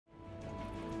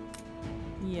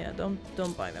Yeah,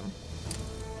 don't buy them.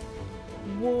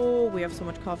 Whoa, we have so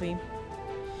much coffee.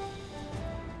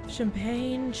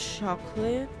 Champagne,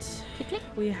 chocolate.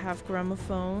 We have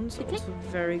gramophones, also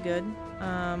very good.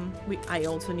 I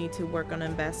also need to work on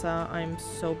Mbessa. I'm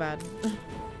so bad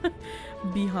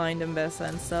behind Mbessa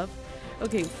and stuff.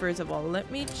 Okay, first of all, let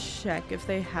me check if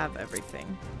they have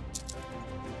everything.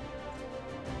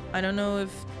 I don't know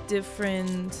if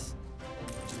different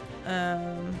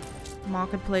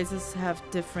marketplaces have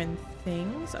different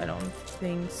things. I don't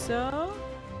think so.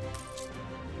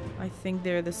 I think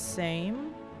they're the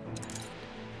same.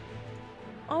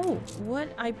 Oh,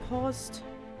 what? I paused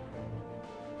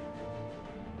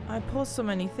so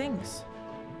many things.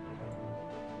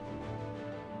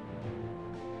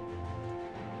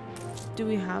 Do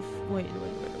we have... Wait.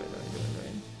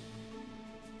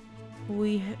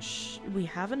 We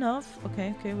have enough.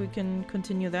 Okay, we can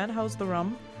continue that. How's the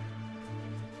rum?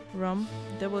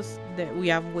 We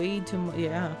have way too much.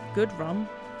 Yeah, good rum.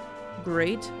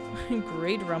 Great.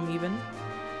 Great rum even.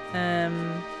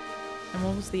 And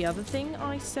what was the other thing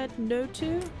I said no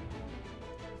to?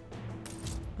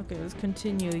 Okay, let's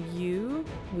continue you.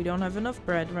 We don't have enough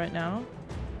bread right now.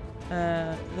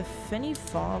 The penny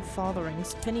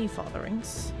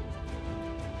farthings.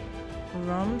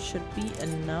 Rum should be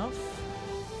enough.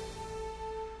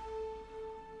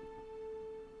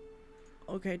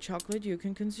 Okay, chocolate. You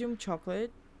can consume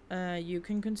chocolate. You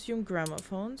can consume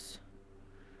gramophones.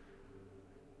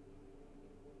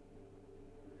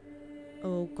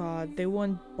 Oh god, they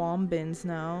want bomb bins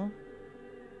now.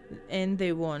 And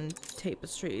they want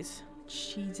tapestries.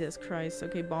 Jesus Christ.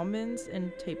 Okay, bomb bins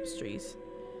and tapestries.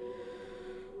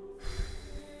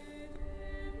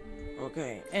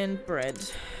 Okay, and bread.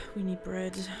 We need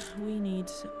bread. We need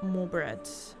more bread.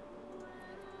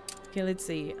 Okay, let's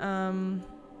see.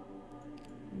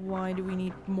 Why do we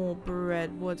need more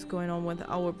bread? What's going on with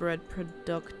our bread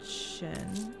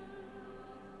production?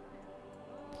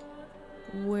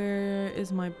 Where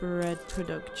is my bread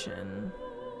production?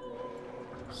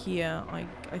 Here, I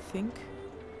think.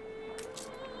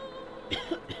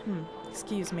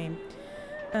 Excuse me.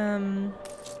 Here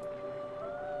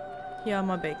are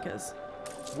my bakers.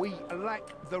 We lack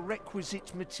the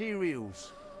requisite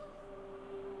materials.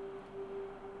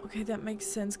 Okay, that makes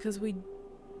sense because we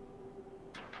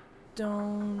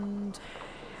don't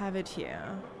have it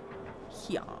here.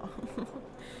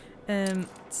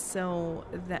 So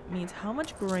that means how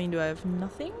much grain do I have?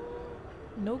 Nothing?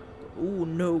 No. Oh,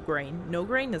 no grain. No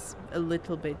grain is a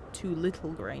little bit too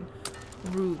little grain.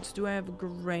 Roots. Do I have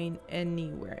grain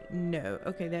anywhere? No.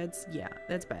 Okay, that's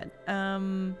bad.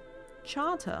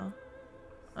 Charter.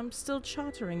 I'm still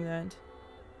chartering that.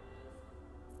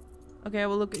 Okay, I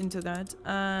will look into that.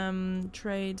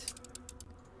 Trade.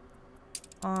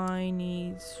 I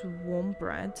need swamp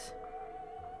bread.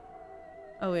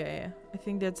 Oh yeah. I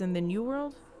think that's in the New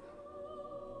World.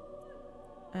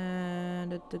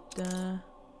 And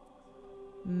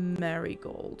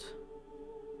marigold.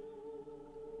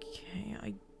 Okay,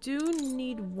 I do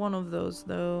need one of those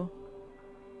though.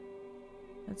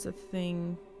 That's a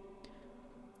thing.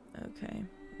 Okay.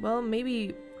 Well,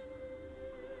 maybe...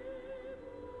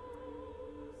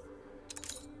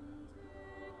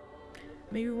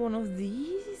 Maybe one of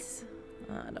these?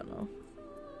 I don't know.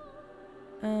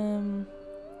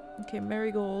 Okay,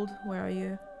 marigold, where are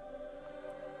you?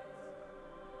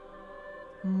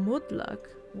 Mudluck?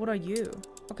 What are you?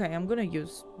 Okay, I'm gonna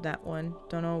use that one.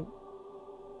 Don't know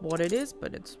what it is,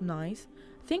 but it's nice.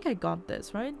 I think I got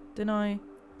this, right? Didn't I?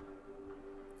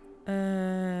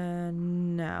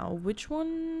 Now, which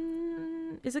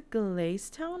one? Is it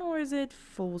Glazetown or is it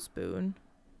Full Spoon?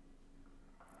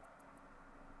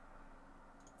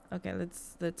 Okay,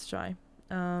 let's try.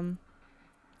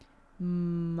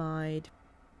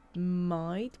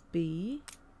 Might be.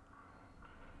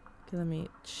 Okay, let me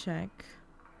check.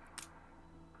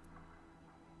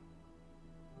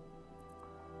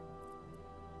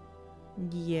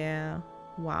 Yeah.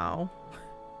 Wow.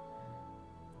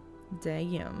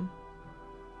 Damn.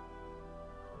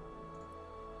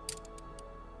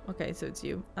 Okay, so it's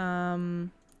you.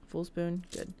 Full spoon.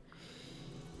 Good.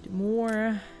 Do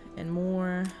more and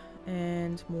more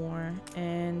and more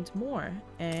and more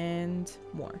and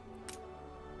more.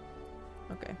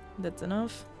 Okay, that's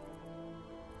enough.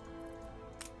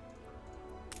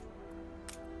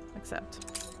 Accept.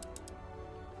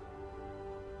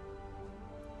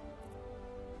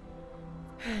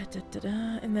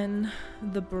 And then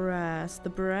the brass. The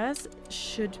brass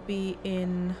should be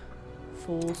in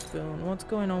Full Spoon. What's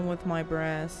going on with my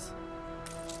brass?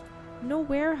 No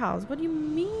warehouse. What do you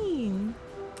mean?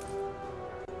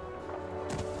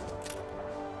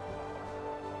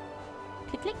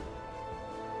 Click, Click,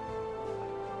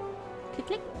 click. Click,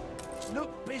 click.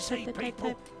 Look busy, Type, people.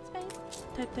 type. Space.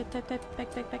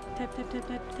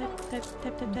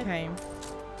 Type. Okay.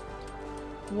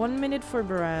 1 minute for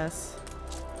brass.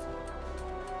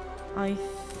 I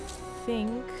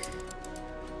think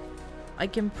I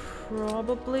can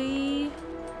probably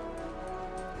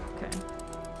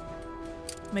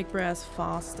make brass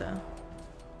faster.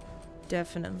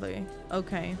 Definitely.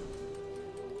 Okay.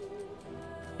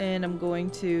 And I'm going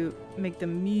to make the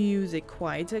music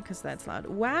quieter because that's loud.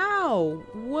 Wow!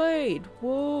 Wait!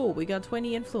 Whoa! We got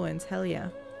 20 influence. Hell yeah.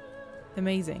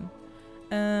 Amazing.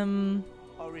 I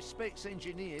respect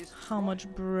engineers. How much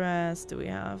brass do we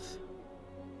have?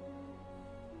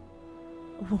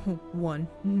 1.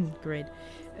 Great.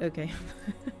 Okay.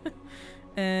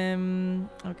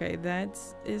 Okay,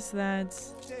 is that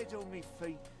Dead on me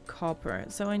feet. copper.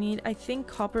 So I think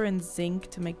copper and zinc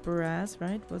to make brass,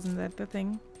 right? Wasn't that the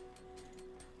thing?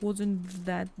 Wasn't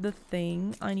that the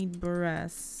thing? I need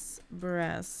brass.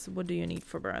 Brass. What do you need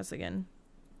for brass again?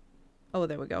 Oh,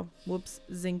 there we go. Whoops.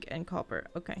 Zinc and copper.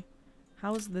 Okay.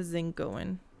 How's the zinc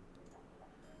going?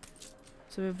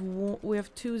 So we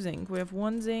have 2 zinc. We have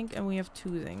 1 zinc and we have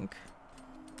 2 zinc.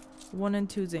 1 and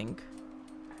 2 zinc.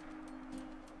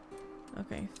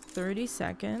 Okay, 30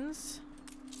 seconds.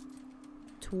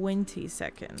 20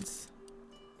 seconds.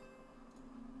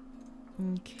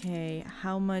 Okay,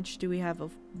 how much do we have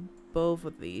of both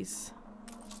of these?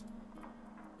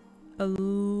 A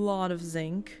lot of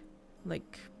zinc.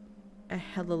 Like, a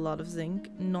hell of a lot of zinc.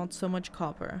 Not so much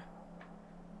copper.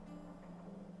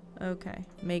 Okay,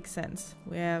 makes sense.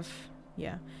 We have...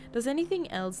 yeah. Does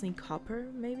anything else need copper,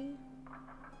 maybe?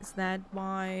 Is that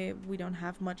why we don't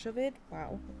have much of it?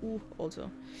 Wow. Ooh,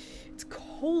 also. It's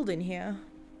cold in here.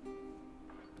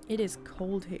 It is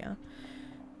cold here.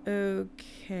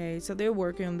 Okay, so they're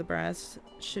working on the brass.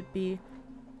 Should be...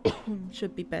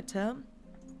 should be better.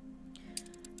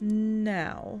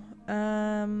 Now,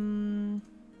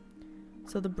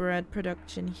 so the bread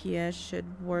production here should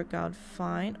work out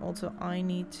fine. Also, I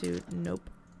need to... nope.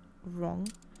 Wrong.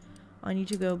 I need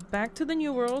to go back to the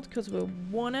new world because we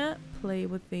wanna play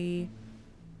with the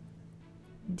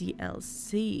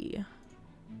DLC.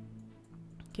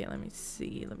 Okay, let me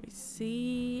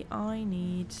see. I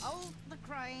need... hold the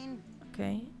crane.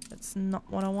 Okay, that's not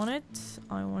what I wanted.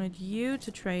 I wanted you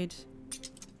to trade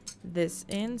this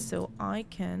in so I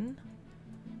can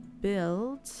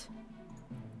build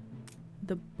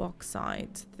the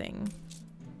bauxite thing.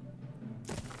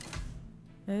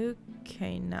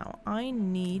 Okay, now I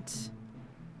need...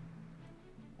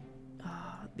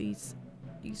 these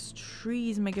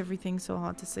trees make everything so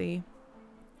hard to see.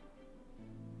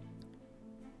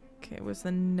 Okay, where's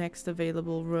the next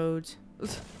available road?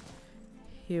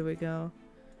 Here we go.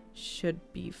 Should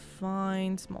be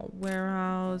fine. Small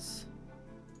warehouse.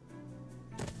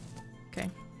 Okay.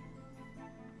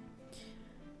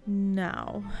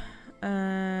 Now,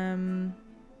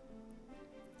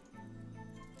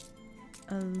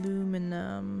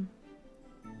 aluminum.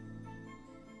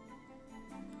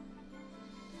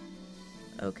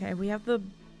 Okay, we have the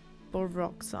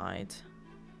bauxite.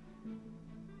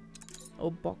 Oh,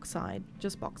 bauxite.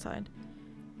 Just bauxite.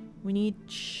 We need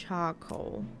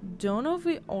charcoal. Don't know if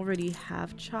we already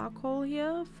have charcoal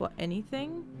here for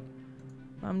anything.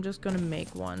 I'm just gonna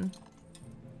make one.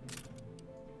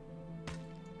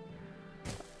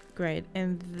 Great.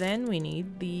 And then we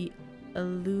need the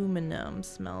aluminum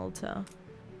smelter.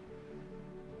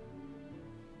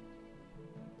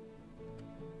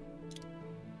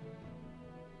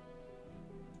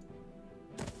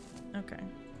 Okay.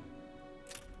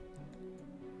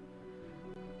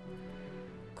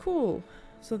 Cool.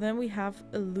 So then we have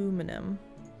aluminum.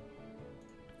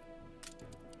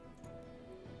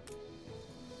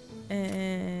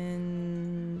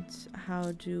 And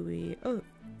how do we... oh.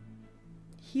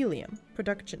 Helium.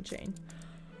 Production chain.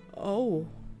 Oh.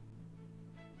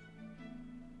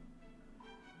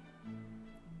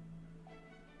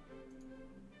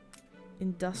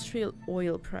 Industrial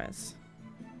oil press.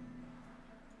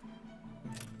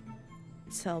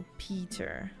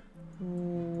 Saltpeter.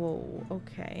 Whoa,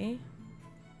 okay.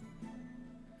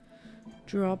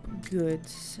 Drop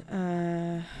goods.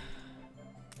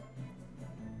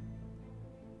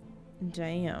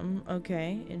 Damn,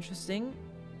 okay, interesting.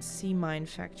 Sea mine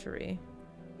factory.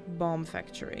 Bomb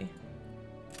factory.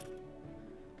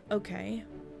 Okay.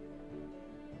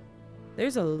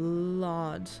 There's a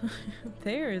lot.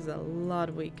 There is a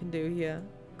lot we can do here.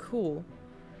 Cool.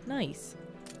 Nice.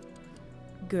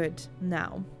 Good.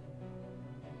 Now.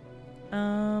 We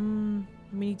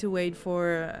need to wait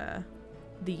for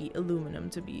the aluminum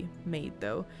to be made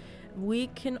though. We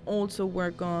can also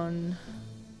work on...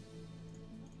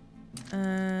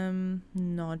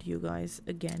 not you guys.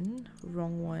 Again.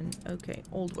 Wrong one. Okay,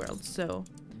 old world. So,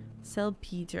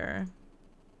 saltpeter.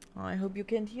 I hope you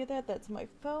can't hear that. That's my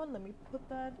phone. Let me put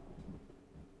that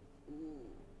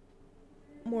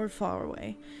more far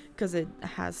away. Because it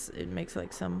makes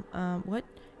like some... what?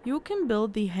 You can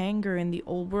build the hangar in the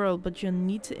old world, but you'll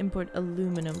need to import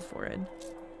aluminum for it.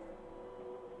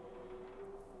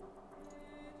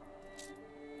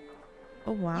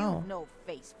 Oh, wow. You've no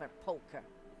face for poker.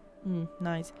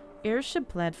 Nice. Airship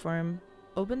platform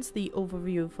opens the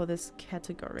overview for this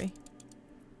category.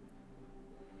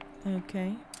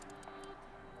 Okay.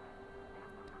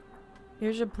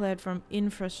 Airship platform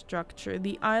infrastructure.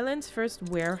 The island's first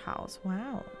warehouse.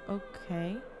 Wow.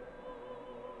 Okay.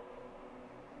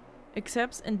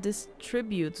 Accepts and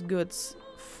distributes goods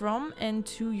from and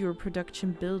to your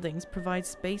production buildings. Provides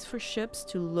space for ships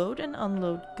to load and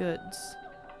unload goods.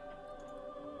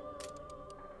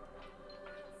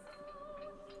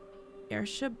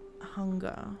 Airship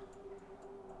hunger.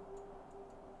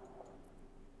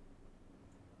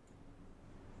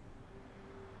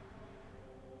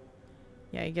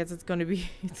 Yeah, I guess it's gonna be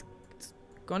it's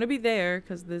gonna be there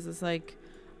because this is like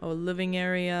a living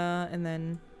area and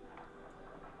then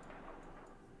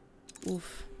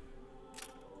oof.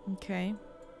 Okay.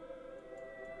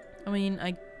 I mean,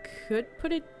 I could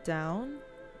put it down.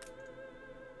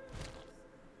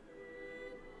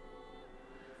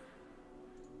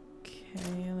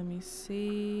 Okay, let me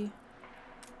see.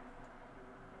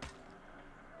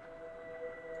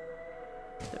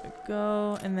 There we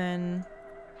go. And then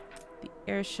the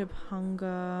airship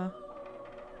hunger.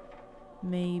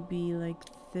 Maybe like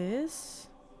this.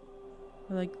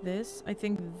 Or like this. I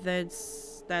think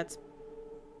that's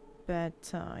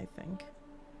better, I think.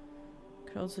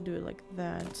 Could also do it like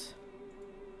that.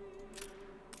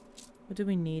 What do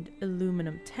we need?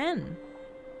 Aluminum. 10.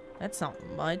 That's not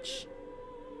much.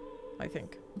 I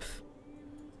think.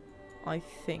 I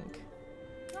think.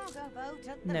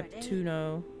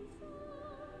 Neptuno.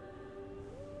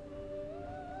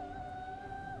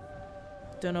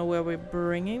 Don't know where we're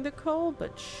bringing the coal,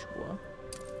 but sure.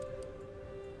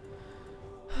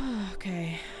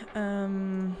 Okay.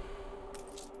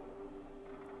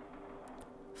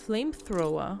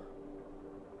 Flamethrower.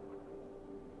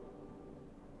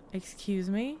 Excuse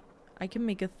me? I can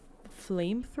make a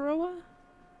flamethrower?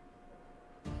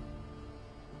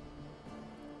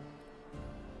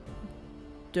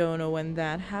 Don't know when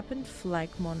that happened. Flag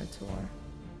monitor.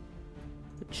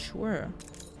 But sure.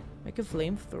 Make a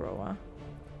flamethrower.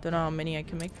 Don't know how many I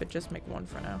can make, but just make one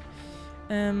for now.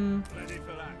 Ready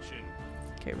for action.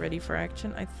 Okay, ready for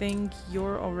action. I think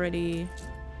you're already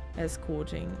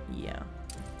escorting. Yeah.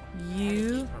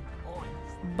 You,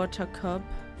 Buttercup.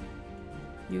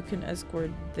 You can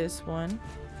escort this one.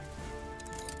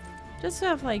 Just to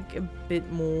have like a bit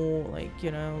more, like,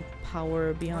 you know,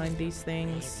 power behind these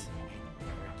things.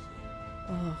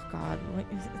 Oh god, what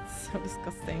is it? It's so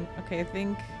disgusting. Okay, I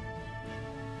think.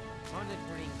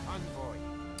 Monitoring convoy.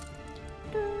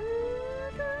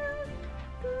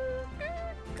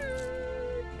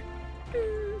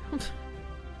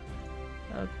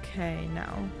 Okay,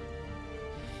 now.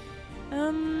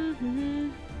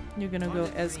 You're gonna go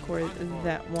escort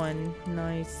that one.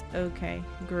 Nice. Okay.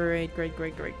 Great, great,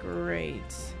 great, great,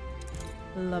 great.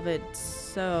 Love it.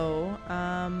 So,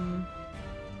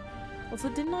 also,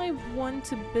 didn't I want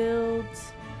to build...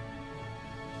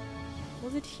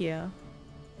 Was it here?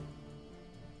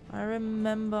 I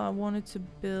remember I wanted to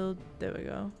build... There we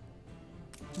go.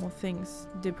 More things.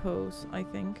 Depots, I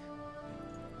think.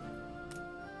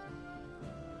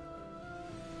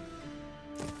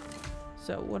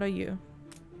 So, what are you?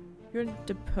 You're a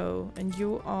depot, and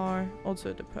you are also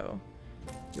a depot.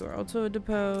 You are also a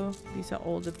depot. These are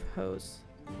all depots.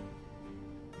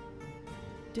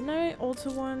 Didn't I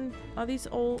also want... Are these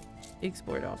all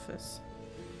export office?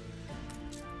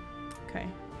 Okay.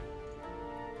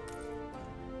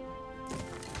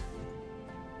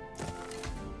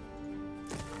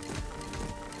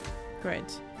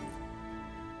 Great.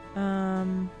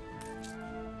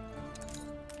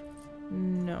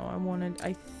 No, I wanted...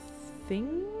 I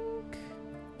think...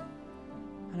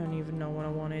 I don't even know what I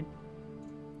wanted.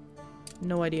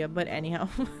 No idea, but anyhow.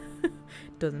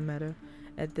 Doesn't matter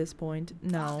at this point.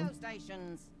 Now.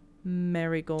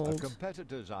 Marigold. A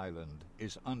competitor's island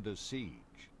is under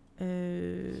siege.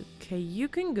 Okay, you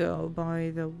can go,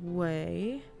 by the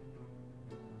way.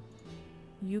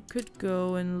 You could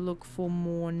go and look for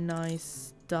more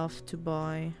nice stuff to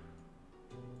buy.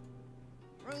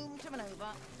 Room to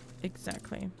maneuver.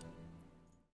 Exactly.